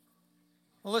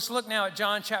Well, let's look now at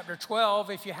John chapter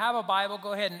 12. If you have a Bible,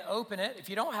 go ahead and open it. If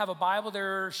you don't have a Bible,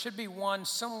 there should be one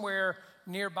somewhere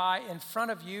nearby in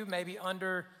front of you, maybe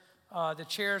under the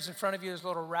chairs in front of you. There's a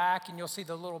little rack, and you'll see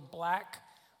the little black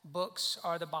books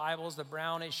are the Bibles. The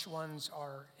brownish ones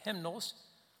are hymnals.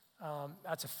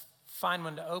 That's a fine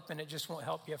one to open. It just won't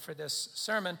help you for this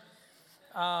sermon.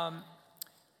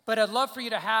 But I'd love for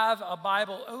you to have a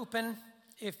Bible open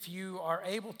if you are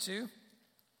able to.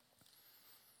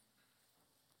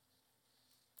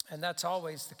 And that's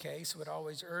always the case. I would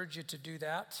always urge you to do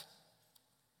that.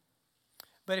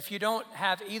 But if you don't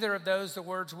have either of those, the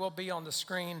words will be on the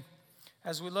screen.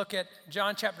 As we look at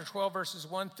John chapter 12, verses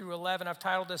 1 through 11, I've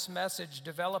titled this message,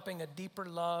 Developing a Deeper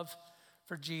Love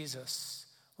for Jesus.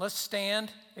 Let's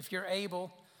stand, if you're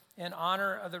able, in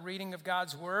honor of the reading of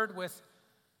God's word with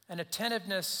an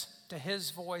attentiveness to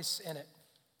his voice in it.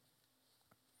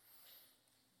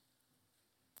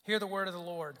 Hear the word of the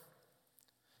Lord.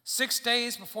 6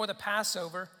 days before the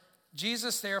Passover,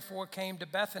 Jesus therefore came to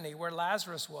Bethany, where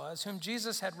Lazarus was, whom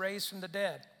Jesus had raised from the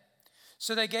dead.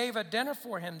 So they gave a dinner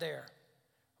for him there.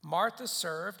 Martha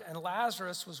served, and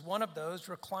Lazarus was one of those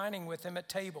reclining with him at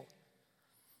table.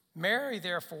 Mary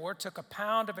therefore took a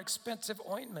pound of expensive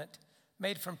ointment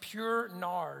made from pure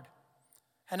nard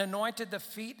and anointed the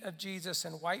feet of Jesus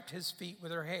and wiped his feet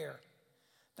with her hair.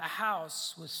 The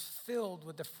house was filled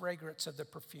with the fragrance of the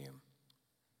perfume.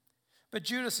 But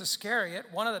Judas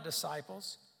Iscariot, one of the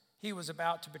disciples, he was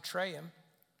about to betray him,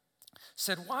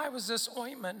 said, "Why was this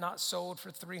ointment not sold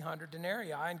for 300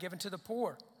 denarii and given to the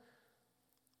poor?"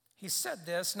 He said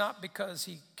this not because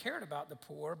he cared about the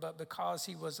poor, but because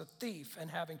he was a thief,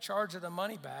 and having charge of the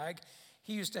money bag,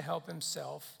 he used to help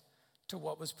himself to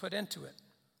what was put into it.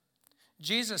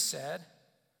 Jesus said,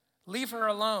 "Leave her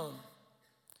alone,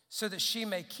 so that she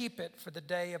may keep it for the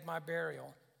day of my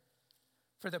burial.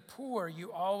 For the poor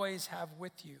you always have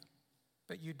with you,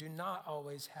 but you do not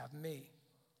always have me."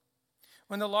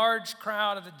 When the large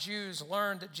crowd of the Jews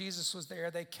learned that Jesus was there,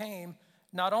 they came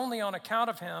not only on account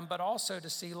of him, but also to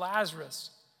see Lazarus,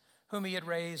 whom he had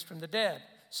raised from the dead.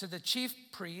 So the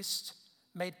chief priests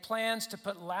made plans to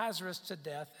put Lazarus to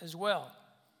death as well,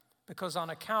 because on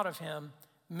account of him,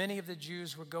 many of the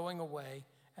Jews were going away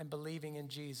and believing in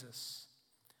Jesus.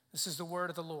 This is the word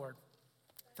of the Lord.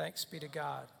 Thanks be to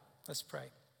God. Let's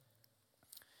pray.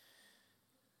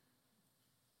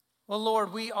 Well,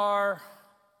 Lord, we are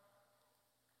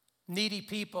needy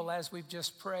people, as we've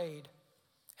just prayed,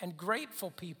 and grateful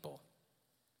people,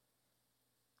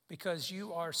 because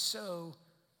you are so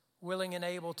willing and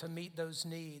able to meet those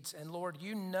needs. And Lord,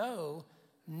 you know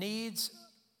needs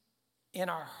in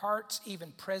our hearts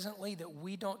even presently that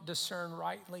we don't discern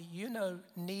rightly. You know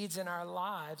needs in our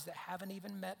lives that haven't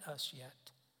even met us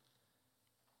yet.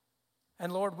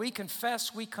 And Lord, we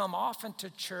confess we come often to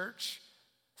church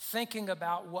thinking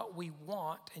about what we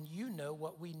want, and you know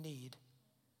what we need.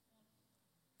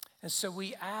 And so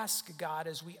we ask, God,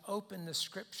 as we open the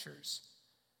scriptures,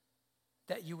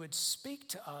 that you would speak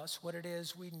to us what it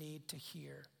is we need to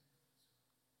hear.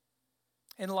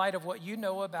 In light of what you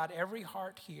know about every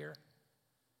heart here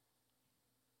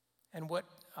and what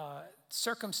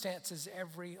circumstances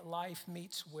every life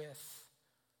meets with.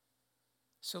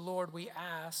 So, Lord, we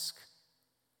ask,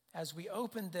 as we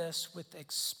open this with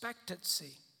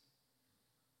expectancy,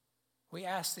 we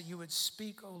ask that you would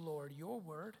speak, O Lord, your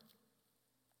word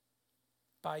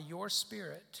by your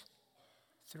Spirit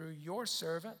through your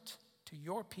servant to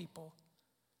your people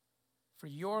for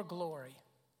your glory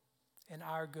and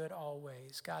our good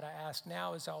always. God, I ask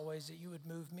now as always that you would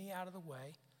move me out of the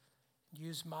way,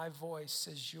 use my voice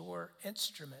as your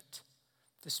instrument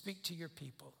to speak to your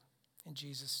people. In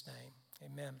Jesus' name,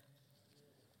 amen.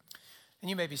 And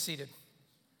you may be seated.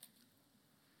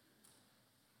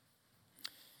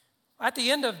 At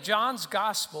the end of John's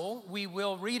gospel, we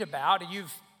will read about, and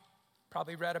you've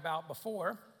probably read about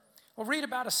before, we'll read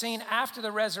about a scene after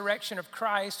the resurrection of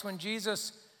Christ when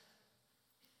Jesus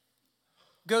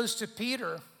goes to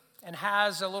Peter and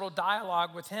has a little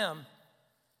dialogue with him.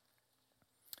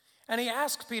 And he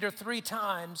asks Peter 3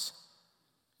 times,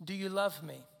 "Do you love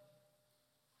me?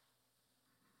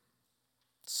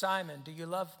 Simon, do you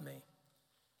love me?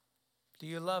 Do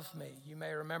you love me?" You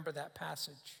may remember that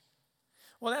passage.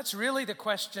 Well, that's really the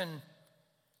question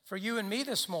for you and me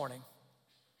this morning.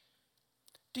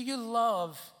 Do you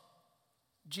love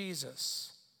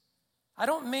Jesus? I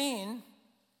don't mean,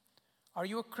 are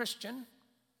you a Christian?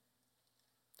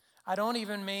 I don't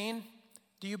even mean,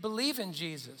 do you believe in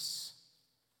Jesus?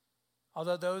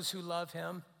 Although those who love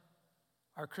him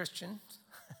are Christians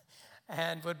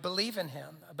and would believe in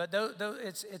him. But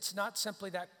it's not simply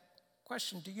that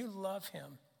question. Do you love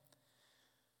him?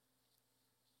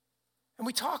 And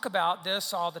we talk about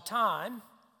this all the time,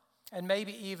 and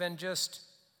maybe even just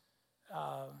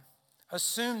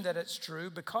assume that it's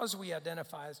true because we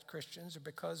identify as Christians or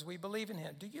because we believe in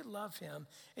him. Do you love him?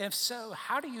 If so,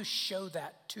 how do you show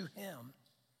that to him?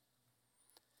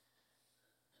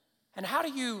 And how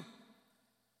do you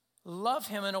love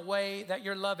him in a way that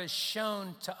your love is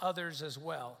shown to others as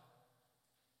well?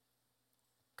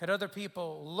 Could other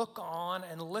people look on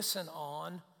and listen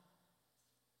on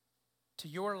to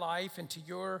your life and to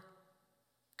your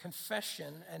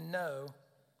confession and know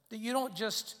that you don't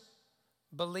just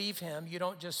believe him, you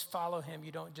don't just follow him,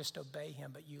 you don't just obey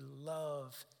him, but you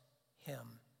love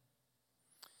him?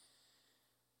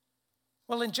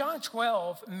 Well, in John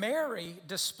 12, Mary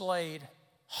displayed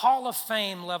Hall of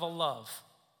Fame level love.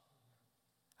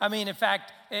 I mean, in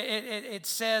fact, it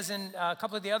says in a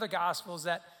couple of the other Gospels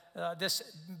that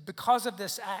because of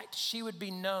this act, she would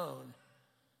be known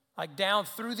like down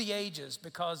through the ages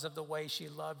because of the way she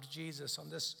loved Jesus on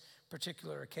this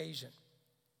particular occasion.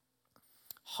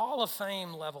 Hall of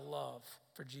Fame level love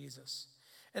for Jesus.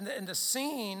 And the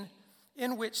scene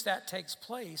in which that takes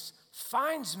place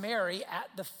finds Mary at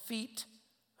the feet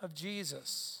of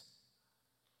Jesus.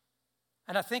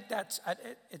 And I think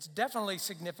it's definitely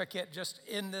significant just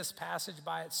in this passage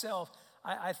by itself.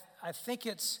 I think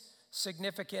it's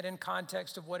significant in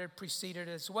context of what had preceded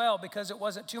as well, because it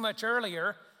wasn't too much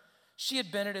earlier. She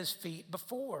had been at his feet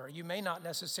before. You may not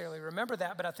necessarily remember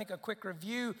that, but I think a quick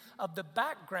review of the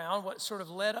background, what sort of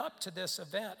led up to this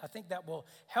event, I think that will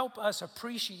help us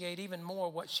appreciate even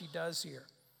more what she does here.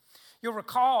 You'll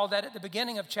recall that at the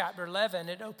beginning of chapter 11,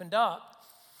 it opened up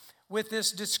with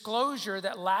this disclosure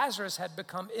that Lazarus had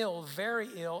become ill, very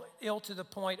ill to the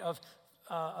point of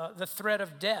the threat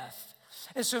of death.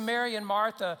 And so Mary and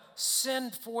Martha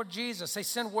send for Jesus. They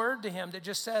send word to him that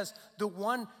just says, the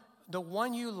one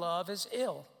you love is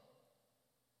ill.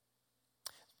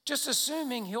 Just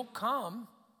assuming he'll come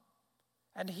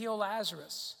and heal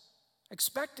Lazarus,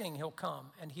 expecting he'll come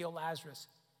and heal Lazarus.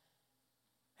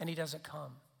 And he doesn't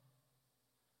come.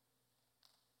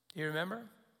 You remember?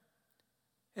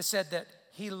 It said that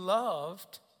he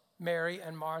loved Mary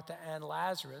and Martha and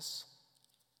Lazarus,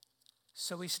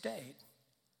 so he stayed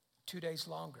 2 days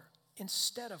longer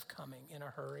instead of coming in a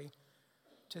hurry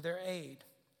to their aid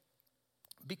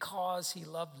because he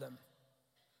loved them.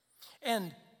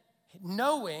 And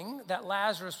knowing that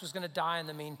Lazarus was going to die in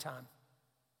the meantime,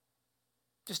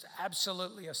 just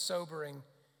absolutely a sobering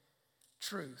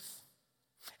truth.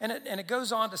 And it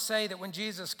goes on to say that when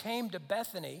Jesus came to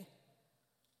Bethany,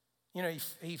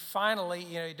 he finally,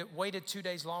 he waited 2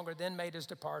 days longer, then made his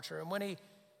departure. And when he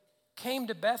came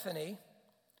to Bethany,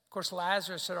 of course,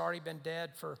 Lazarus had already been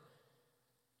dead for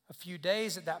a few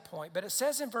days at that point. But it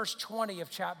says in verse 20 of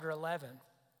chapter 11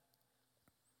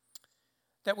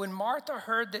 that when Martha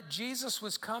heard that Jesus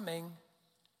was coming,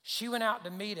 she went out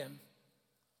to meet him.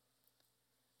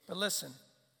 But listen,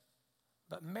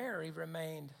 but Mary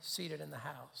remained seated in the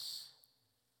house.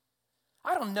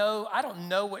 I don't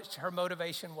know what her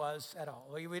motivation was at all.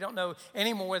 We don't know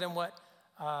any more than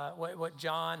what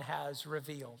John has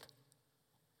revealed.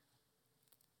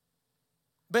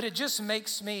 But it just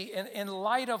makes me, in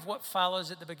light of what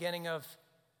follows at the beginning of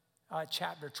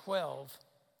chapter 12,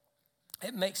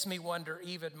 it makes me wonder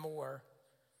even more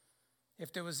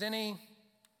if there was any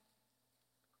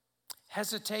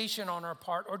hesitation on her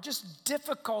part or just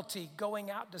difficulty going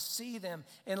out to see them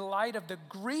in light of the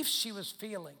grief she was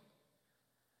feeling.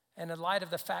 And in light of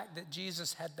the fact that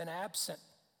Jesus had been absent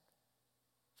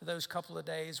for those couple of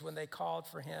days when they called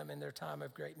for him in their time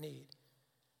of great need.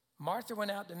 Martha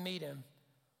went out to meet him.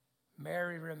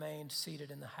 Mary remained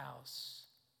seated in the house.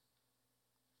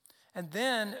 And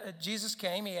then Jesus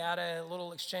came. He had a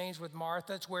little exchange with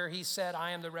Martha. It's where he said,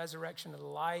 I am the resurrection and the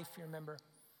life, you remember.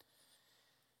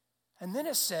 And then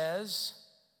it says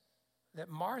that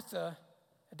Martha,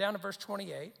 down to verse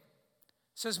 28,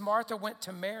 says Martha went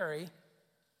to Mary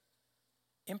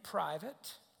in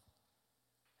private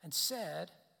and said,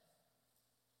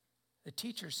 the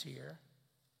teacher's here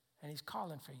and he's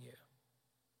calling for you.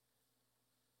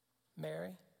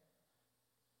 Mary,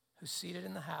 who's seated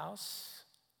in the house,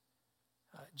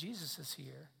 Jesus is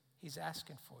here. He's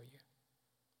asking for you.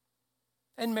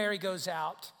 And Mary goes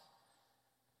out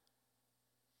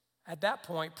at that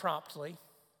point promptly.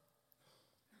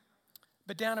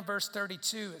 But down in verse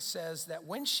 32, it says that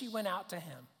when she went out to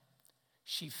him,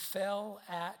 she fell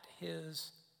at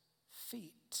his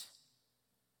feet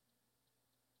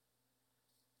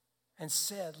and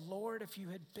said, Lord, if you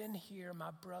had been here,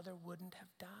 my brother wouldn't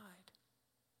have died.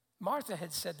 Martha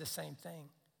had said the same thing.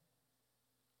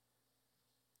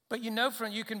 But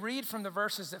you can read from the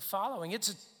verses that following,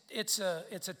 it's it's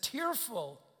a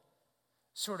tearful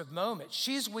sort of moment.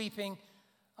 She's weeping.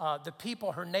 The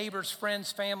people, her neighbors,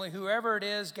 friends, family, whoever it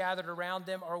is gathered around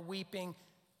them are weeping.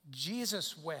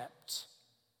 Jesus wept.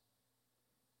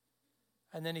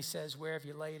 And then he says, "Where have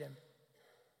you laid him?"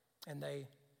 And they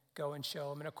go and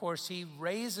show him. And of course, he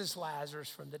raises Lazarus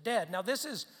from the dead. Now, this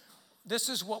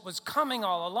is what was coming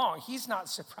all along. He's not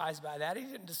surprised by that. He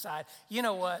didn't decide, you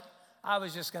know what, I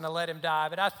was just going to let him die,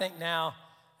 but I think now,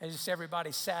 as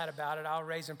everybody's sad about it, I'll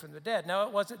raise him from the dead. No,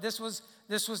 it wasn't. This was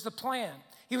the plan.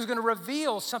 He was going to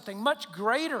reveal something much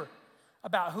greater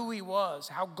about who he was,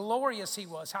 how glorious he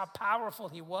was, how powerful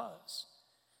he was.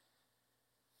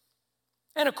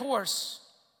 And of course,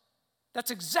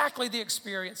 that's exactly the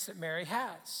experience that Mary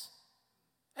has,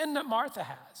 and that Martha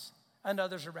has, and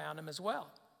others around him as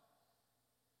well.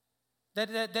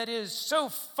 That is so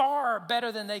far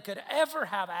better than they could ever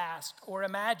have asked or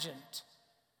imagined.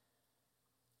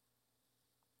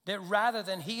 That rather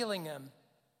than healing him,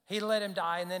 he let him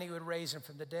die and then he would raise him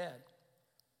from the dead.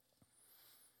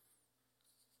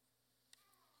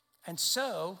 And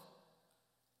so,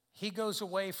 he goes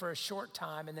away for a short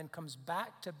time and then comes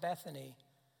back to Bethany.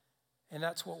 And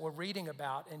that's what we're reading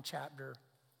about in chapter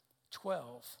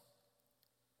 12.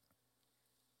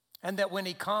 And that when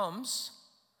he comes,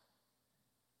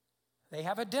 they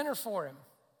have a dinner for him.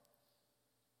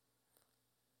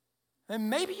 And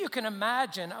maybe you can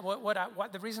imagine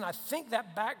what the reason I think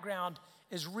that background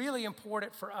is really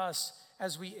important for us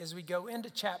as we go into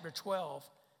chapter 12.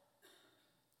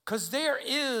 Because there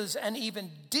is an even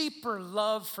deeper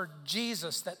love for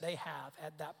Jesus that they have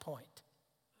at that point.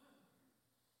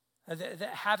 That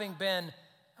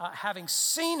having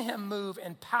seen him move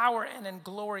in power and in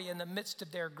glory in the midst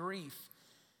of their grief,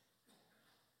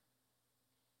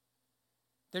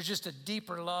 there's just a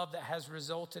deeper love that has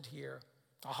resulted here.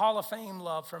 A Hall of Fame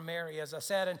love for Mary, as I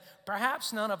said, and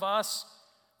perhaps none of us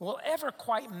will ever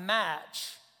quite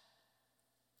match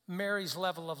Mary's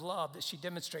level of love that she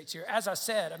demonstrates here. As I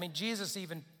said, Jesus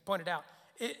even pointed out,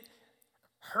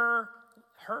 her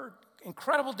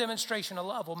incredible demonstration of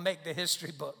love will make the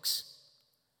history books.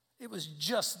 It was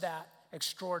just that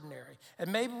extraordinary.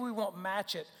 And maybe we won't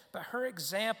match it, but her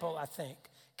example, I think,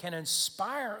 can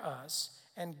inspire us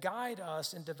and guide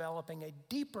us in developing a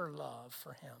deeper love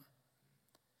for him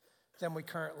than we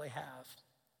currently have.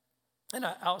 And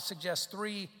I'll suggest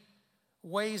 3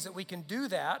 ways that we can do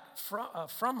that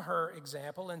from her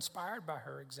example, inspired by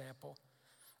her example.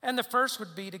 And the first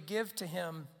would be to give to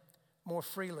him more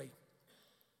freely.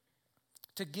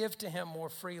 To give to him more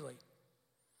freely.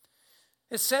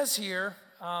 It says here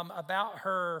about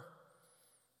her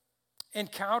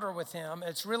encounter with him,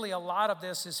 it's really a lot of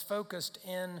this is focused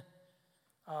in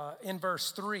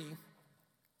verse 3,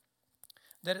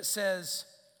 that it says,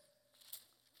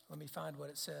 let me find what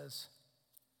it says.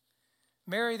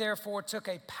 Mary therefore took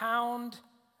a pound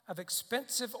of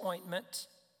expensive ointment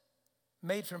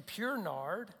made from pure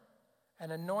nard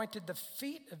and anointed the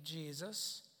feet of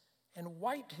Jesus and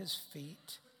wiped his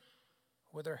feet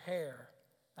with her hair.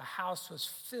 The house was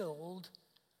filled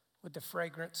with the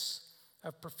fragrance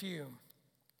of perfume.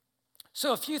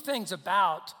 So a few things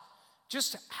about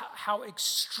just how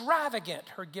extravagant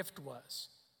her gift was.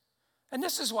 And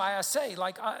this is why I say,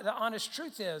 the honest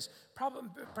truth is,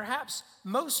 perhaps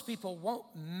most people won't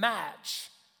match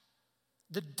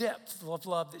the depth of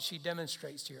love that she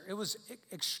demonstrates here. It was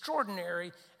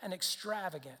extraordinary and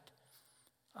extravagant.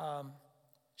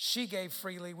 She gave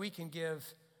freely, we can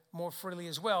give more freely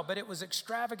as well. But it was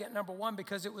extravagant, number one,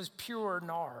 because it was pure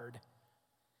nard.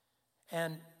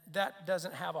 And that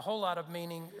doesn't have a whole lot of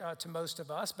meaning to most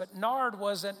of us. But nard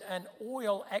was an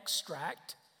oil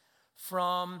extract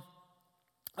from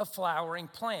a flowering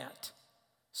plant.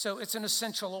 So it's an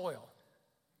essential oil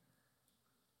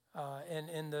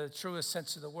in the truest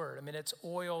sense of the word. It's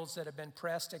oils that have been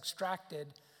pressed, extracted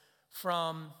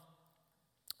from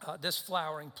this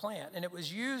flowering plant. And it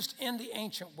was used in the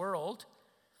ancient world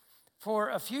for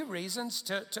a few reasons,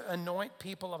 to anoint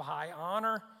people of high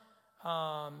honor.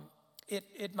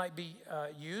 It might be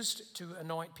used to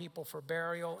anoint people for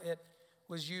burial. It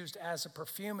was used as a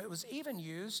perfume. It was even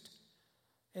used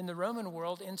in the Roman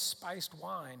world in spiced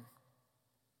wine.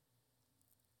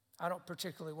 I don't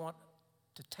particularly want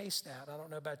to taste that. I don't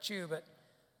know about you, but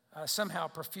somehow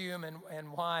perfume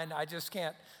and wine, I just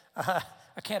can't, I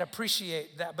can't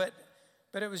appreciate that. But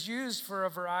it was used for a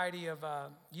variety of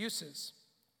uses.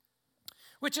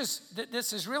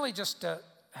 This is really just to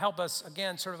help us,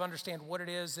 again, sort of understand what it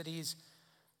is that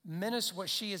what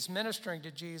she is ministering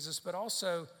to Jesus, but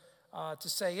also to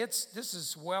say this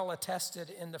is well attested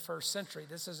in the first century.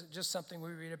 This isn't just something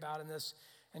we read about in this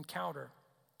encounter.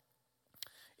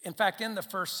 In fact, in the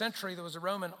first century, there was a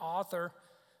Roman author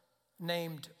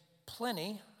named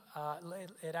Pliny.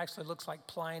 It actually looks like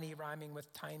Pliny rhyming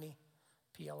with tiny,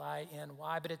 Pliny,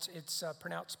 but it's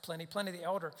pronounced Pliny, Pliny the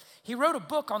Elder. He wrote a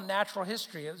book on natural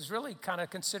history. It was really kind of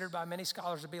considered by many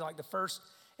scholars to be like the first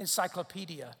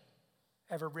encyclopedia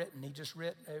ever written. He just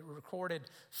recorded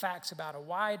facts about a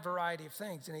wide variety of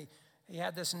things, and he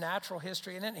had this natural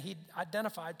history, and then he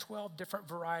identified 12 different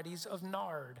varieties of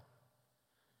nard.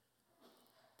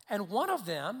 And one of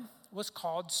them was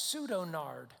called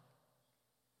pseudonard.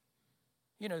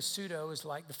 You know, pseudo is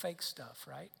like the fake stuff,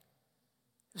 right?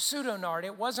 Pseudonard,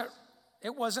 it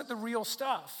wasn't the real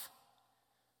stuff,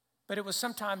 but it was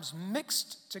sometimes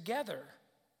mixed together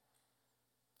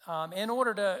in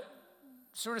order to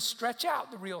sort of stretch out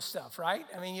the real stuff, right?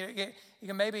 I mean, you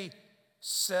can maybe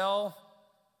sell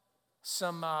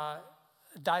some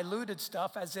diluted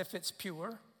stuff as if it's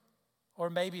pure, or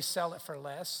maybe sell it for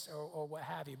less, or what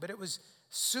have you. But it was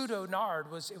pseudo-nard.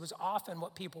 It was often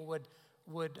what people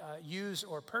would use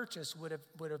or purchase would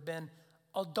have been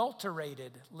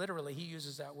adulterated. Literally, he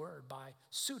uses that word, by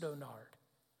pseudo-nard.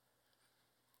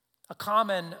 A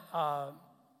common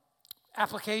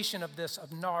application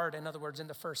of nard, in other words, in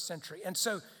the first century. And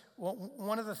so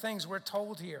one of the things we're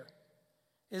told here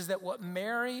is that what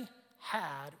Mary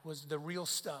had was the real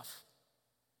stuff.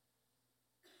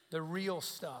 The real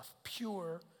stuff,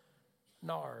 pure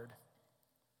nard.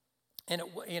 And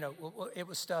it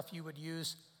was stuff you would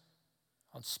use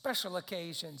on special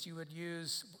occasions. You would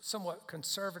use somewhat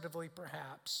conservatively,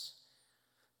 perhaps,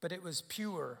 but it was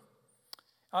pure.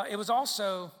 It was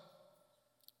also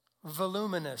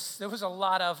voluminous. There was a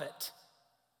lot of it.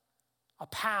 A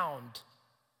pound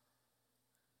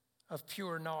of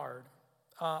pure nard.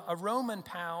 A Roman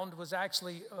pound was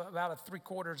actually about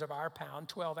 3/4 of our pound,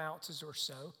 12 ounces or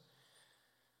so.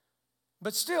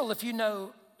 But still, if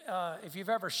you've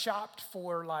ever shopped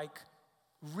for like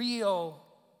real,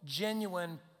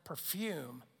 genuine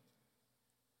perfume,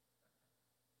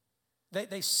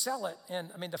 they sell it,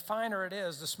 and I mean, the finer it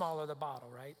is, the smaller the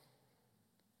bottle, right?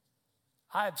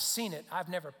 I've seen it. I've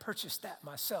never purchased that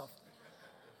myself.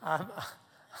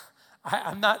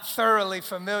 I'm not thoroughly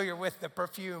familiar with the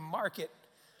perfume market,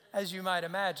 as you might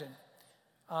imagine.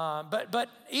 But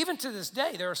even to this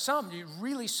day, there are some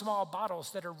really small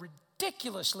bottles that are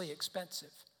ridiculously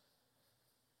expensive.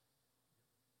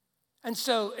 And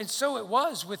so it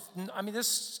was with, this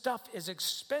stuff is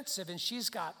expensive, and she's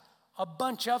got a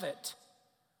bunch of it.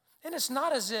 And it's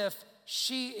not as if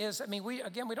she is, we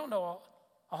don't know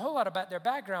a whole lot about their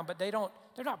background, but they're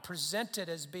not presented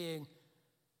as being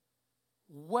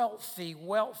wealthy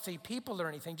people or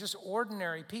anything, just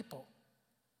ordinary people.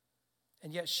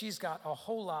 And yet she's got a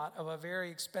whole lot of a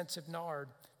very expensive nard,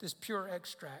 this pure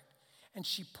extract. And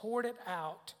she poured it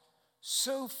out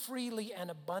so freely and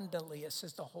abundantly, it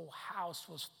says the whole house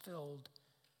was filled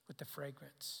with the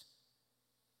fragrance.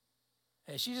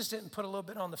 And she just didn't put a little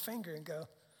bit on the finger and go,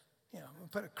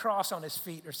 put a cross on his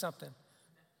feet or something.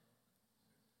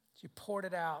 She poured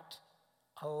it out,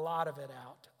 a lot of it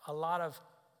out, a lot of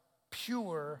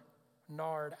pure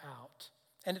nard out.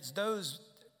 And it's those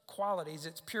qualities,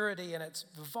 its purity and its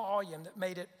volume, that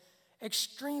made it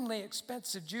extremely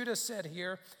expensive. Judas said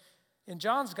here in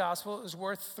John's gospel it was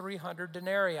worth 300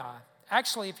 denarii.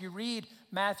 Actually, if you read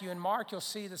Matthew and Mark, you'll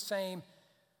see the same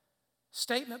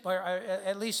statement, or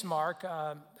at least Mark,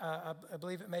 I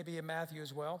believe it may be in Matthew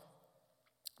as well.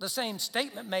 The same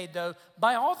statement made, though,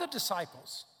 by all the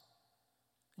disciples.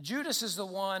 Judas is the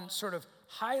one sort of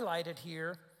highlighted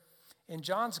here in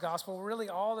John's gospel. Really,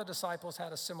 all the disciples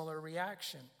had a similar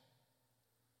reaction.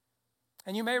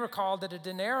 And you may recall that a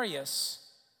denarius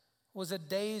was a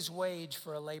day's wage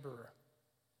for a laborer.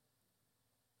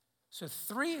 So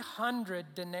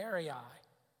 300 denarii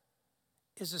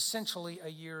is essentially a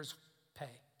year's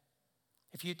pay.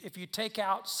 If you take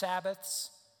out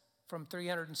Sabbaths from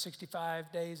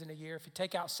 365 days in a year, if you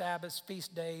take out Sabbaths,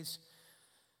 feast days,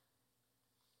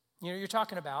 you're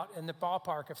talking about in the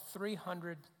ballpark of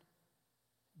 300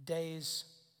 days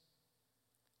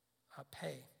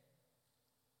pay.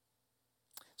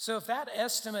 So if that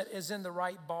estimate is in the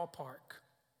right ballpark,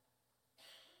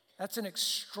 that's an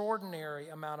extraordinary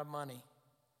amount of money.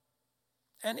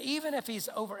 And even if he's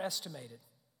overestimated,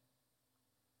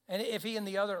 and if he and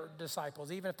the other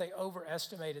disciples, even if they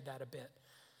overestimated that a bit,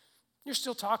 you're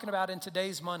still talking about, in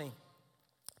today's money,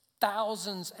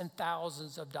 thousands and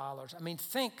thousands of dollars.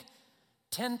 Think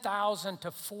 $10,000 to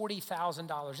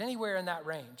 $40,000, anywhere in that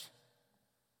range.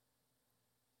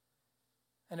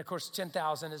 And of course,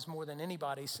 $10,000 is more than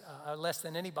less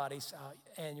than anybody's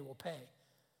annual pay.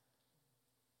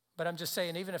 But I'm just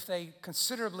saying, even if they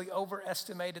considerably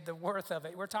overestimated the worth of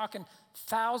it, we're talking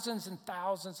thousands and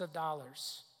thousands of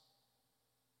dollars.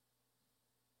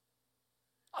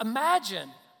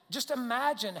 Just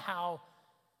imagine how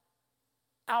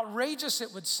outrageous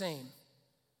it would seem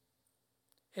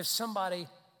if somebody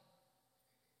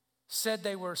said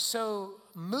they were so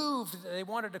moved that they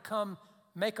wanted to come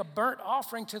make a burnt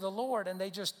offering to the Lord, and they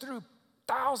just threw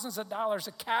thousands of dollars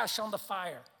of cash on the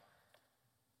fire.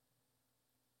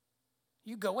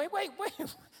 You go, wait.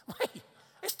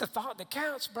 It's the thought that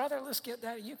counts, brother. Let's get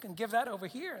that. You can give that over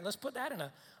here. Let's put that in an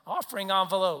offering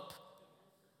envelope.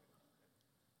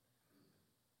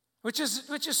 Which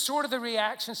is sort of the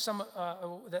reaction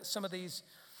that some of these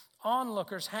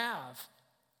onlookers have.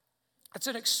 It's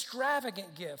an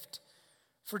extravagant gift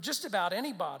for just about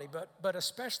anybody, but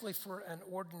especially for an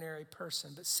ordinary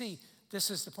person. But see, this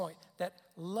is the point, that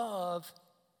love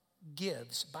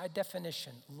gives. By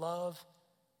definition, love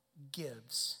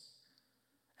gives.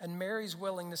 And Mary's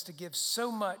willingness to give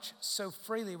so much, so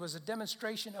freely, was a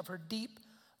demonstration of her deep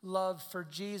love for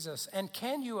Jesus. And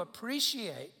can you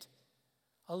appreciate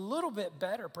a little bit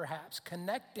better, perhaps,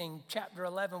 connecting chapter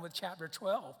 11 with chapter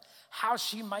 12, how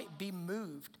she might be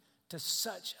moved to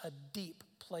such a deep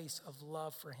place of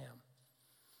love for him?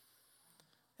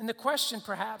 And the question,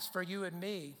 perhaps, for you and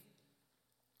me,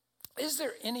 is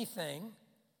there anything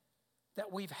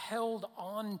that we've held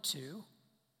on to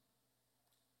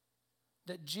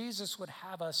that Jesus would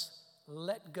have us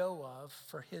let go of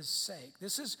for his sake?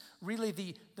 This is really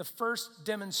the first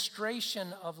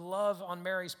demonstration of love on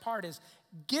Mary's part, is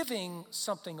giving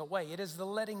something away. It is the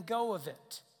letting go of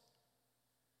it.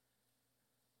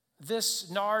 This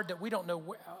nard that we don't know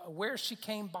where she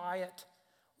came by it,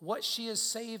 what she has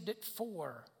saved it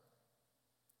for,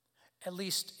 at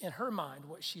least in her mind,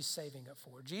 what she's saving it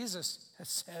for. Jesus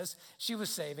says she was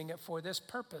saving it for this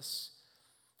purpose,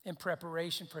 in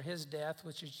preparation for his death,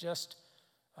 which is just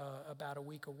about a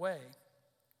week away.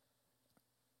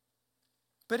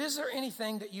 But is there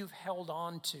anything that you've held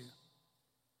on to?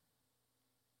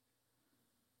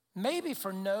 Maybe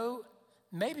for no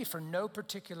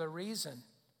particular reason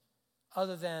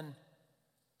other than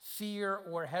fear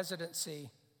or hesitancy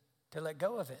to let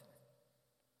go of it.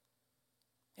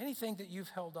 Anything that you've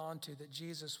held on to that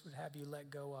Jesus would have you let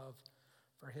go of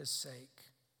for his sake.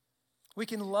 We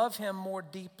can love him more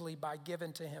deeply by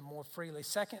giving to him more freely.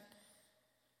 Second,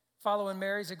 following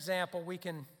Mary's example, we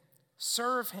can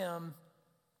serve him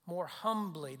more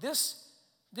humbly. This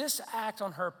act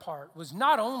on her part was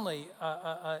not only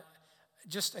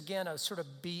just, again, a sort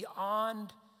of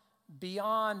beyond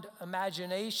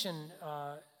imagination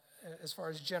as far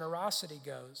as generosity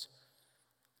goes,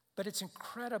 but it's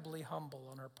incredibly humble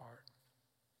on her part.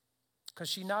 Because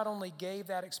she not only gave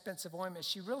that expensive ointment,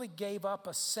 she really gave up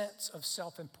a sense of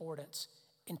self-importance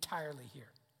entirely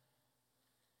here.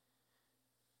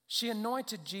 She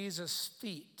anointed Jesus'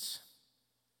 feet.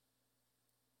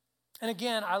 And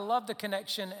again, I love the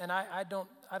connection, and I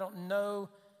don't know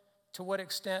to what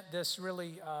extent this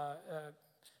really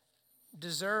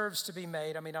deserves to be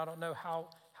made. I mean, I don't know how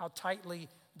tightly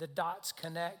the dots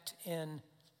connect in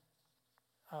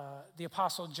the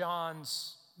Apostle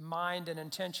John's mind and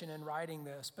intention in writing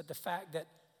this, but the fact that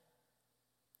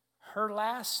her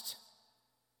last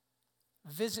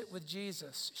visit with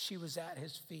Jesus, she was at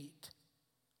his feet,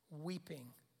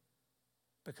 weeping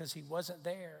because he wasn't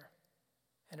there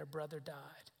and her brother died.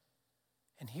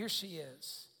 And here she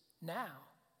is now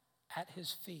at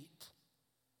his feet,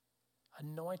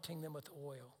 anointing them with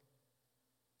oil.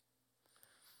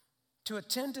 To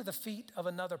attend to the feet of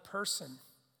another person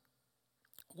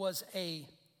was a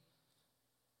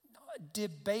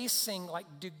debasing, like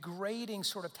degrading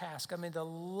sort of task. I mean, the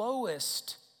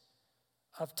lowest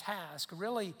of tasks,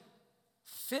 really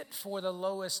fit for the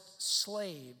lowest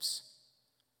slaves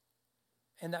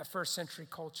in that first century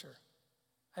culture.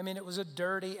 I mean, it was a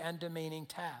dirty and demeaning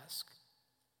task.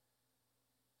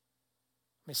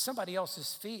 I mean, somebody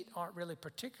else's feet aren't really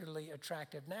particularly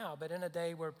attractive now, but in a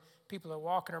day where people are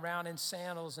walking around in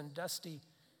sandals and dusty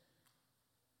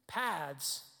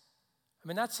pads, I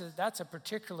mean, that's a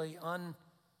particularly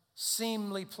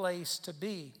unseemly place to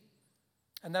be.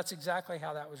 And that's exactly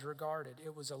how that was regarded.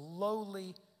 It was a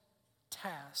lowly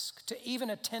task to even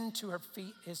attend to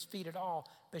his feet at all,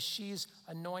 but she's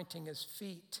anointing his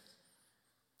feet.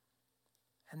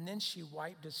 And then she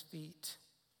wiped his feet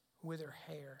with her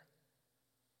hair.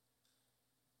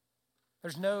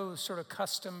 There's no sort of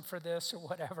custom for this or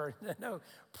whatever, no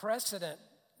precedent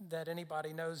that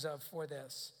anybody knows of for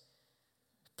this.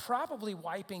 Probably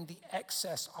wiping the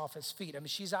excess off his feet. I mean,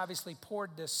 she's obviously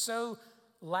poured this so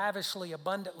lavishly,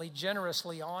 abundantly,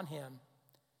 generously on him.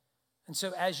 And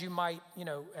so as you might,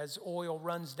 as oil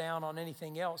runs down on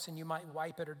anything else and you might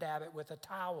wipe it or dab it with a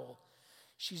towel,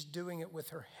 she's doing it with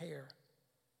her hair.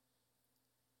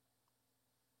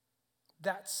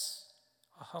 That's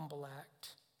a humble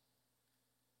act.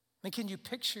 I mean, can you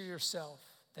picture yourself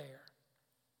there?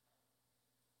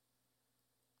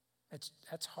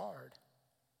 That's hard.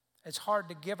 It's hard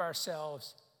to give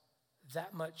ourselves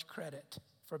that much credit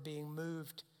for being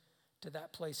moved to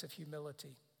that place of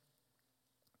humility.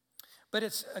 But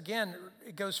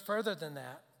it goes further than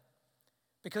that.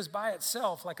 Because by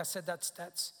itself, like I said,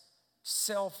 that's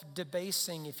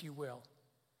self-debasing, if you will,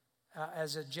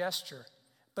 as a gesture.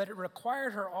 But it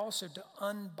required her also to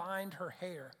unbind her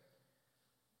hair,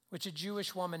 which a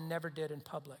Jewish woman never did in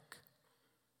public.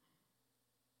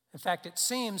 In fact, it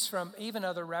seems from even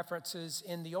other references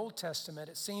in the Old Testament,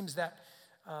 it seems that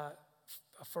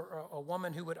for a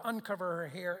woman who would uncover her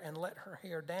hair and let her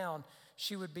hair down,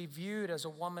 she would be viewed as a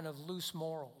woman of loose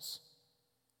morals.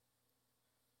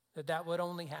 That would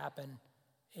only happen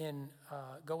in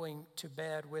going to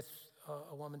bed with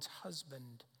a woman's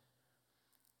husband.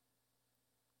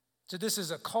 So this is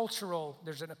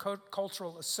there's a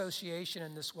cultural association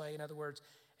in this way, in other words,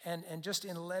 and just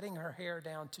in letting her hair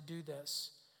down to do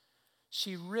this,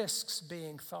 she risks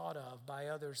being thought of by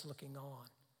others looking on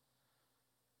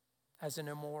as an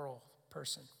immoral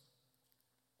person.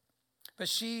 But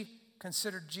she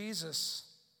considered Jesus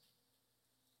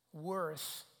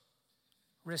worth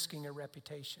risking a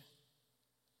reputation.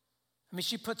 I mean,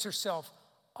 she puts herself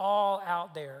all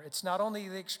out there. It's not only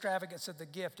the extravagance of the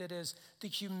gift, it is the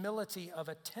humility of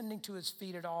attending to his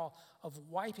feet at all, of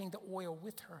wiping the oil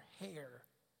with her hair,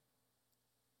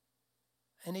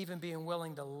 and even being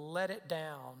willing to let it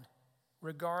down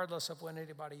regardless of what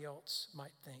anybody else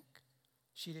might think.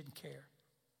 She didn't care.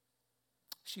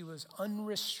 She was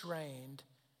unrestrained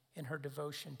in her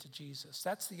devotion to Jesus.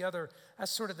 That's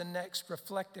sort of the next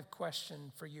reflective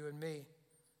question for you and me.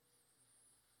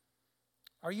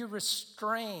 Are you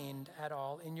restrained at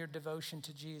all in your devotion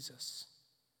to Jesus?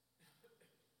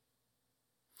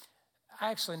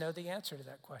 I actually know the answer to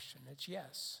that question. It's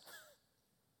yes.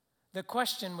 The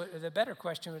better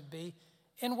question would be,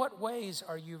 in what ways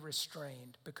are you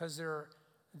restrained? Because there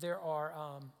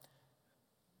are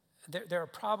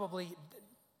probably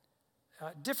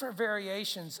different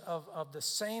variations of the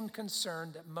same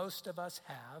concern that most of us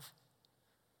have,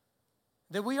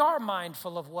 that we are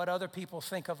mindful of what other people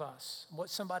think of us,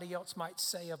 what somebody else might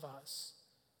say of us.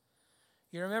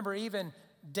 You remember even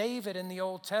David in the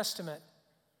Old Testament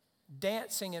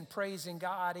dancing and praising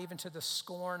God even to the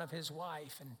scorn of his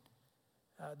wife. And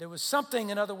there was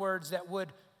something, in other words, that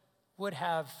would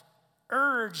have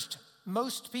urged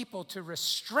most people to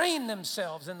restrain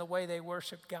themselves in the way they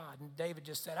worshiped God. And David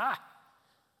just said,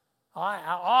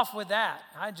 off with that.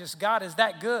 God is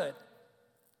that good.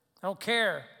 I don't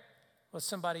care what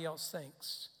somebody else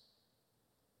thinks.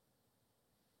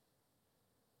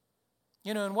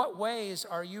 In what ways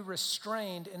are you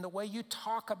restrained in the way you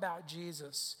talk about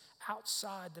Jesus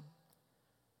outside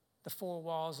the four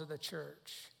walls of the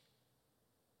church?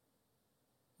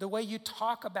 The way you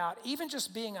talk about even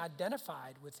just being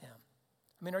identified with him.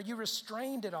 I mean, are you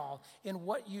restrained at all in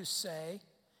what you say,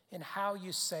 in how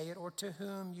you say it, or to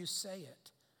whom you say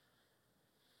it?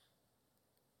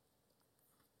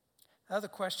 The other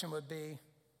question would be,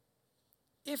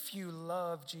 if you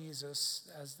love Jesus,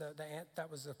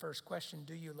 that was the first question,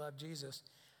 do you love Jesus?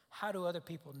 How do other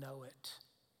people know it?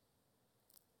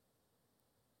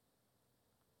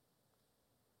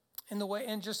 And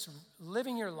just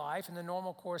living your life in the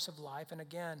normal course of life, and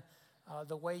again,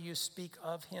 the way you speak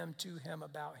of him, to him,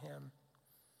 about him.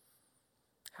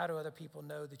 How do other people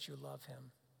know that you love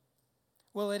him?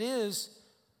 Well,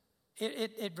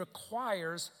 it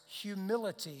requires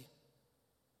humility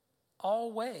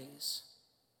always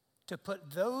to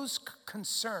put those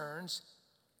concerns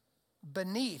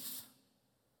beneath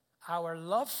our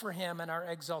love for him and our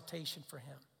exaltation for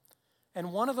him.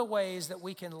 And one of the ways that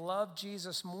we can love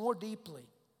Jesus more deeply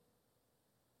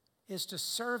is to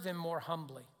serve him more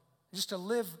humbly, just to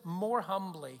live more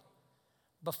humbly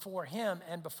before him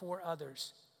and before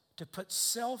others, to put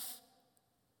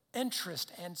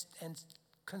self-interest and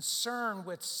concern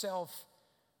with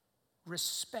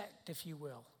self-respect, if you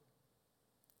will,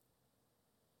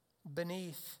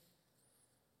 beneath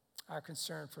our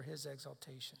concern for his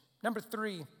exaltation. Number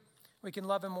 3, we can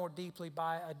love him more deeply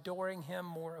by adoring him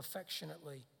more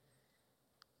affectionately.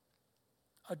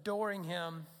 Adoring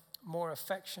him more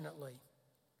affectionately.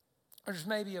 There's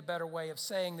maybe a better way of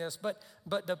saying this, but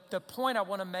the point I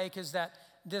want to make is that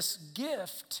this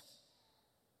gift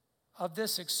of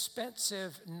this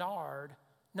expensive nard,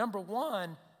 number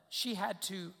one, she had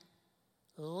to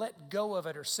let go of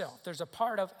it herself. There's a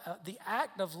part of the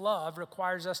act of love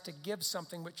requires us to give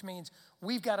something, which means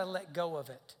we've got to let go of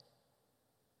it.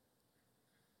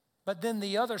 But then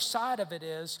the other side of it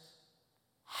is,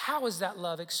 how is that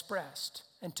love expressed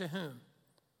and to whom?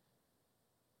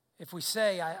 If we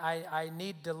say, I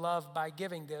need to love by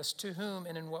giving this, to whom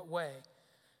and in what way?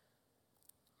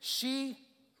 She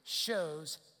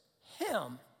shows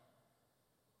him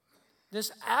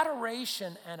this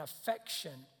adoration and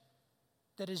affection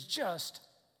that is just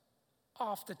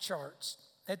off the charts.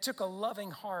 It took a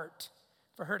loving heart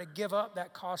for her to give up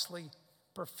that costly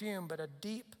perfume, but a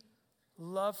deep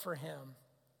love for him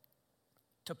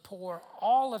to pour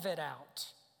all of it out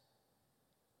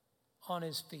on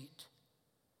his feet.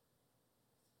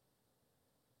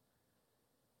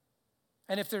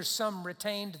 And if there's some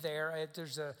retained there, if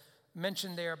there's a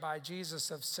mention there by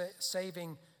Jesus of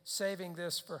saving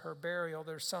this for her burial,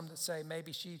 there's some that say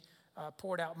maybe she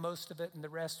poured out most of it and the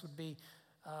rest would be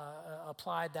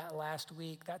applied that last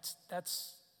week.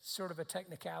 That's sort of a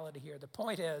technicality here. The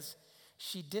point is,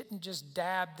 she didn't just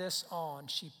dab this on,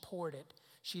 she poured it.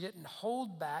 She didn't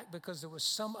hold back because there was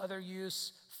some other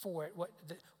use for it.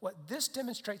 What this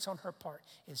demonstrates on her part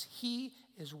is he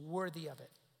is worthy of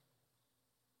it.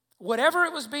 Whatever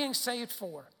it was being saved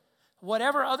for,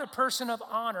 whatever other person of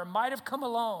honor might have come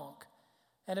along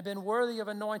and have been worthy of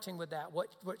anointing with that, what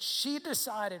she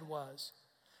decided was,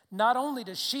 not only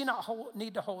does she not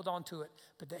need to hold on to it,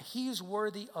 but that he's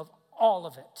worthy of all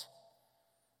of it.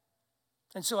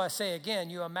 And so I say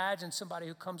again, you imagine somebody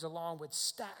who comes along with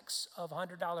stacks of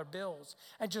 $100 bills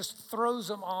and just throws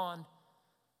them on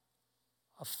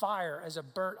a fire as a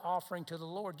burnt offering to the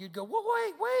Lord. You'd go, well,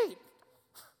 wait.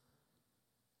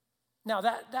 Now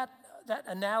that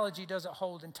analogy doesn't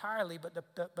hold entirely, but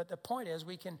the point is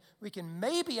we can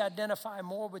maybe identify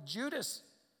more with Judas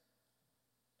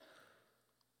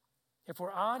if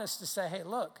we're honest to say, hey,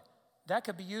 look, that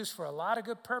could be used for a lot of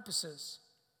good purposes.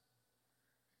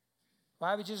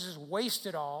 Why would you just waste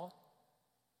it all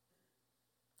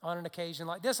on an occasion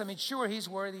like this? I mean, sure, he's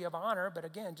worthy of honor, but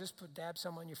again, just dab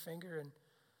some on your finger and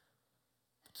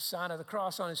put the sign of the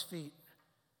cross on his feet.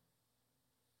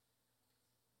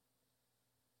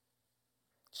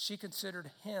 She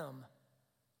considered him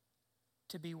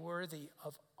to be worthy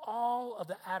of all of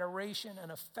the adoration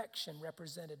and affection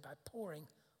represented by pouring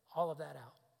all of that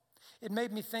out. It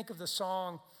made me think of the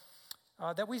song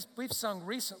that we've sung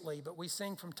recently, but we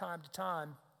sing from time to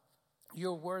time,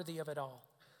 "You're worthy of it all."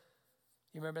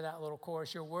 You remember that little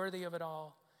chorus? You're worthy of it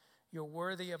all. You're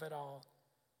worthy of it all.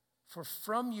 For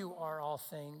from you are all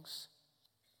things,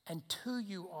 and to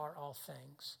you are all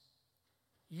things.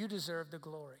 You deserve the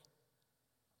glory.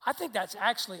 I think that's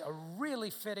actually a really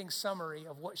fitting summary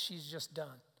of what she's just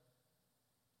done.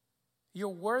 You're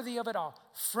worthy of it all.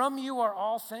 From you are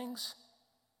all things.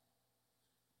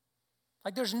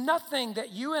 Like there's nothing that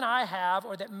you and I have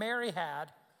or that Mary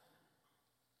had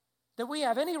that we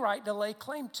have any right to lay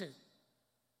claim to.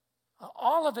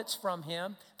 All of it's from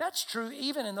him. That's true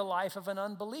even in the life of an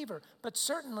unbeliever, but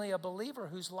certainly a believer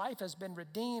whose life has been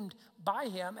redeemed by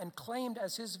him and claimed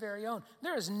as his very own.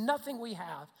 There is nothing we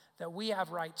have that we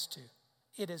have rights to.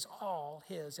 It is all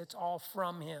his. It's all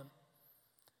from him.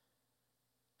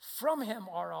 From him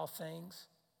are all things,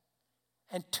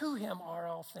 and to him are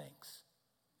all things.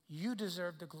 You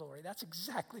deserve the glory. That's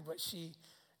exactly what she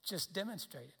just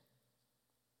demonstrated.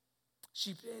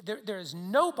 There is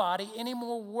nobody any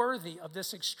more worthy of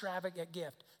this extravagant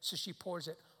gift, so she pours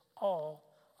it all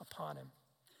upon him.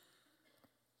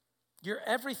 You're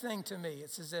everything to me.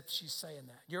 It's as if she's saying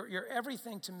that. You're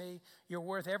everything to me. You're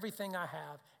worth everything I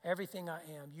have, everything I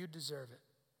am. You deserve it.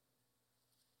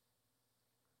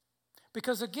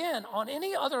 Because again, on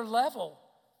any other level,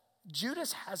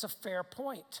 Judas has a fair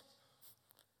point.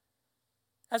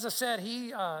 As I said,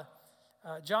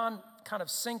 John kind of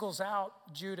singles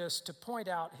out Judas to point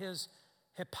out his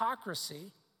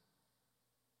hypocrisy,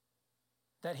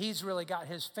 that he's really got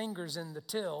his fingers in the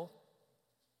till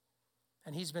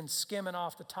and he's been skimming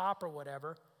off the top or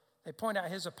whatever. They point out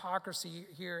his hypocrisy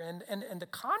here and the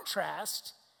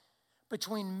contrast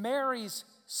between Mary's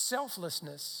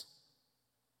selflessness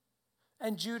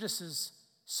and Judas's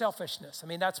selfishness. I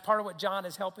mean, that's part of what John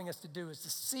is helping us to do, is to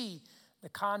see the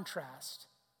contrast.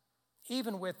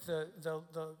 Even with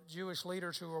the Jewish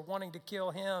leaders who are wanting to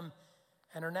kill him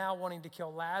and are now wanting to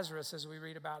kill Lazarus, as we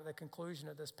read about at the conclusion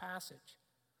of this passage.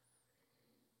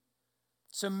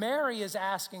 So Mary is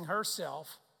asking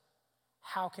herself,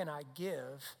 how can I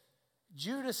give?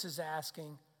 Judas is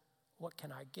asking, what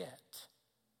can I get?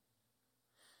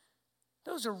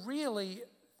 Those are really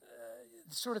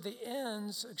sort of the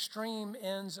ends, extreme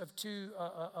ends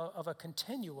of a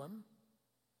continuum.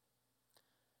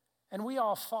 And we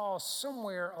all fall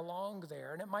somewhere along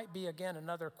there. And it might be, again,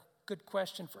 another good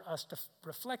question for us to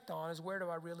reflect on is, where do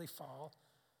I really fall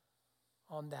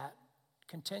on that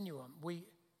continuum? We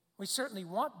certainly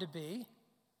want to be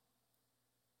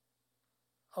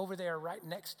over there right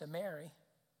next to Mary.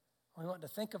 We want to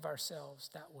think of ourselves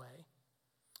that way.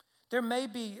 There may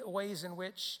be ways in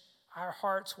which our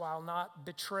hearts, while not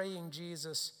betraying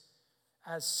Jesus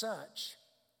as such,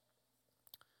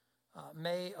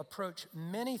 may approach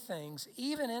many things,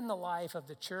 even in the life of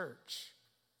the church,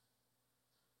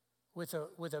 with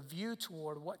a view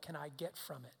toward what can I get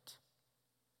from it.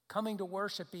 Coming to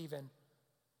worship even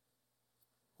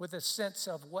with a sense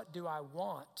of what do I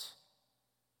want,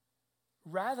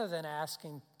 rather than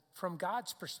asking from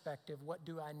God's perspective, what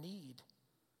do I need?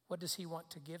 What does he want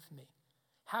to give me?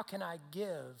 How can I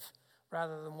give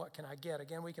rather than what can I get?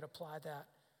 Again, we could apply that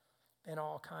in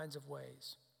all kinds of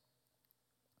ways.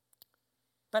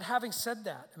 But having said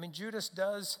that, Judas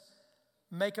does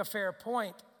make a fair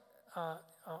point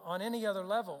on any other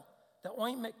level. The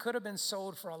ointment could have been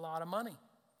sold for a lot of money,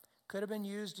 could have been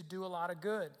used to do a lot of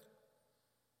good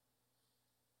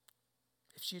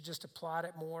if she had just applied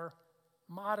it more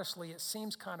modestly. It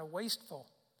seems kind of wasteful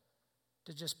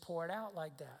to just pour it out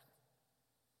like that.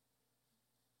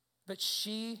 But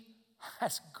she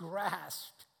has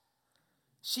grasped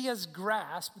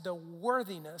the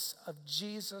worthiness of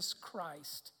Jesus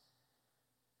Christ,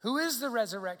 who is the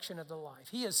resurrection of the life.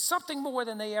 He is something more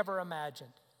than they ever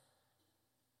imagined.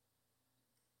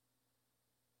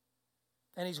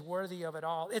 And he's worthy of it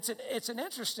all. It's an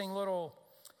interesting little,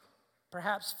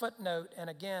 perhaps, footnote, and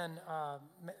again,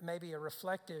 maybe a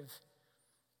reflective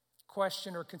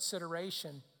question or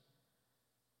consideration.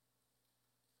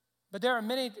 But there are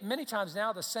many times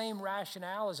now the same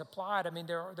rationale is applied.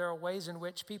 There are ways in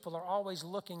which people are always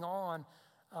looking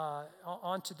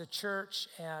onto the church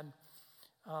and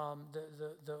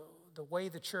the way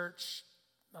the church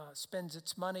spends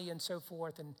its money and so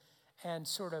forth, and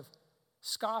sort of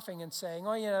scoffing and saying,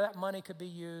 oh, that money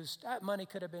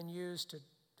could have been used to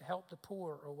help the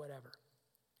poor or whatever.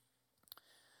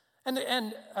 And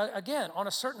again, on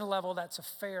a certain level, that's a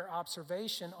fair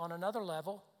observation. On another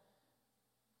level,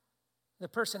 the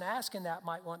person asking that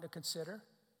might want to consider,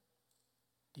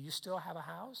 do you still have a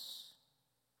house?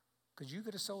 Because you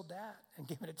could have sold that and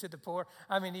given it to the poor.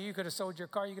 You could have sold your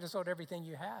car. You could have sold everything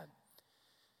you had.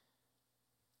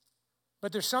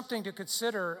 But there's something to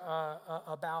consider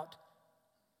about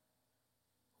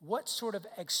what sort of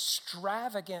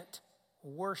extravagant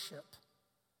worship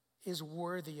is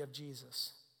worthy of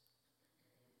Jesus.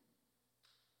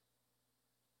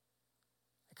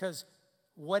 Because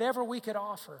whatever we could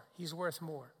offer, he's worth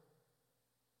more.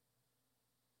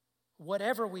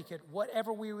 Whatever we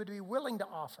would be willing to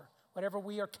offer, whatever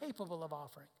we are capable of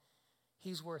offering,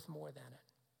 he's worth more than it.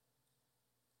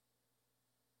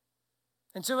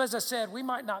 And so, as I said, we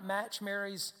might not match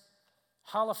Mary's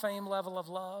Hall of Fame level of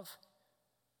love,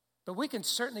 but we can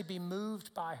certainly be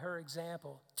moved by her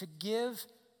example to give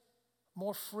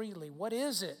more freely. What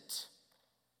is it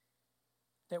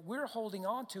that we're holding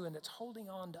on to and that's holding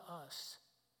on to us,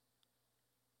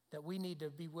 that we need to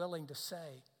be willing to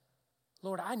say,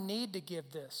 Lord, I need to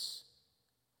give this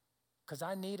because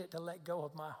I need it to let go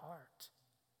of my heart?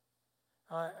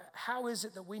 How is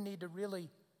it that we need to really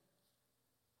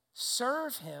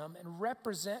serve him and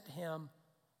represent him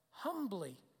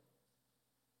humbly?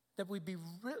 That we be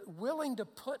willing to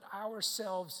put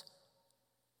ourselves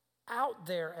out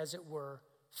there, as it were,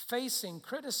 facing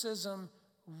criticism,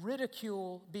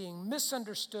 ridicule, being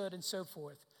misunderstood, and so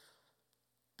forth,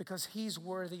 because he's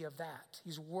worthy of that.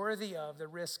 He's worthy of the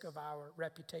risk of our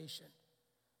reputation.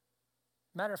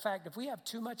 Matter of fact, if we have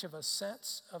too much of a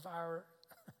sense of our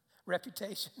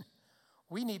reputation,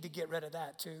 we need to get rid of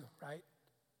that too, right?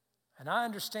 And I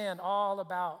understand all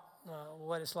about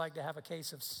what it's like to have a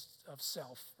case of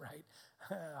self, right?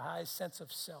 A high sense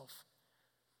of self.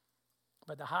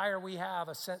 But the higher we have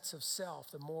a sense of self,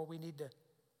 the more we need to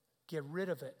get rid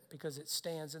of it, because it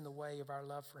stands in the way of our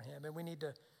love for him. And we need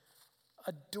to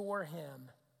adore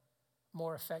him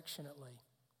more affectionately.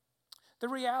 The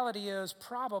reality is,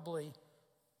 probably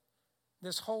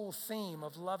this whole theme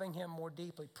of loving him more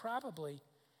deeply probably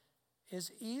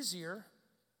is easier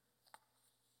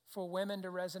for women to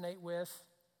resonate with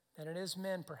than it is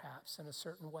men, perhaps, in a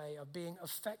certain way, of being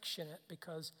affectionate,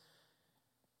 because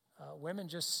women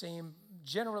just seem,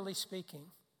 generally speaking,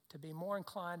 to be more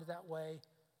inclined that way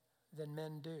than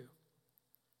men do.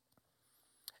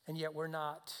 And yet we're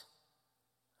not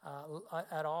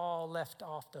at all left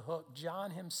off the hook.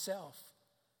 John himself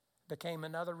became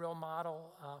another real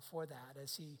model for that,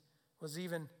 as he was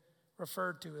even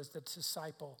referred to as the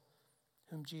disciple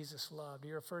whom Jesus loved.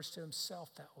 He refers to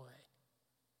himself that way,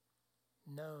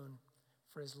 known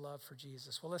for his love for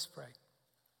Jesus. Well, let's pray.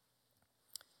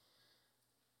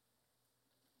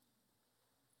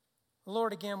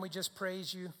 Lord, again, we just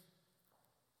praise you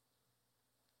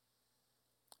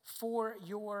for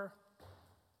your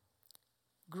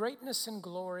greatness and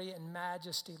glory and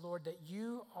majesty, Lord, that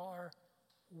you are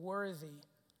worthy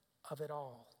of it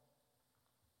all.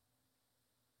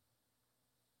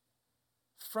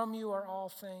 From you are all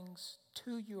things,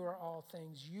 to you are all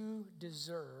things. You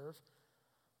deserve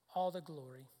all the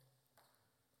glory.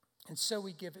 And so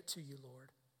we give it to you,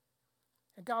 Lord.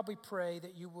 And God, we pray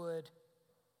that you would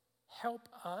help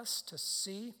us to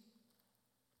see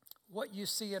what you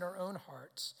see in our own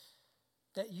hearts,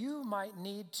 that you might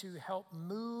need to help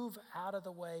move out of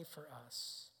the way for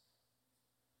us,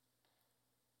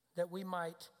 that we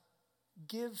might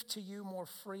give to you more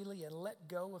freely and let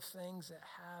go of things that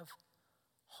have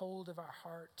hold of our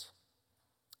heart,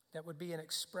 that would be an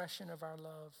expression of our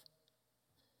love.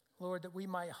 Lord, that we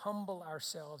might humble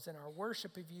ourselves in our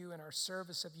worship of you, in our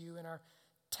service of you, in our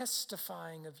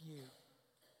testifying of you,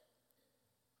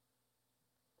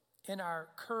 in our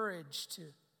courage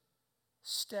to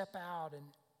step out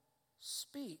and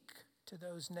speak to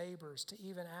those neighbors, to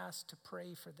even ask to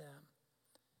pray for them,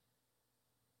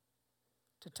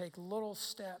 to take little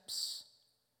steps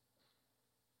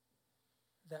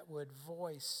that would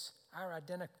voice our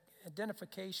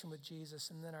identification with Jesus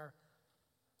and then our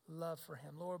love for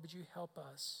him. Lord, would you help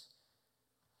us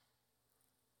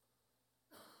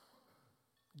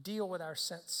deal with our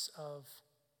sense of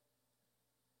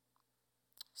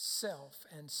self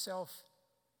and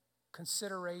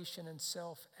self-consideration and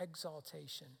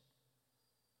self-exaltation,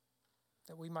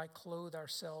 that we might clothe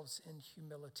ourselves in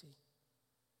humility.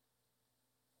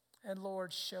 And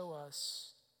Lord, show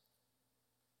us,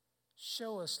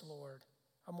 Lord,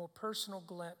 a more personal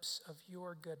glimpse of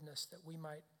your goodness, that we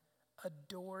might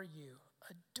adore you,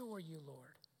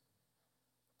 Lord,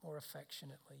 more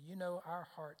affectionately. You know our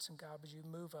hearts, and God, would you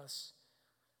move us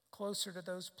closer to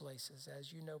those places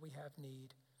as you know we have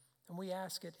need. And we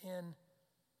ask it in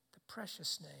the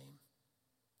precious name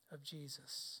of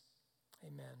Jesus.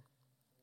 Amen.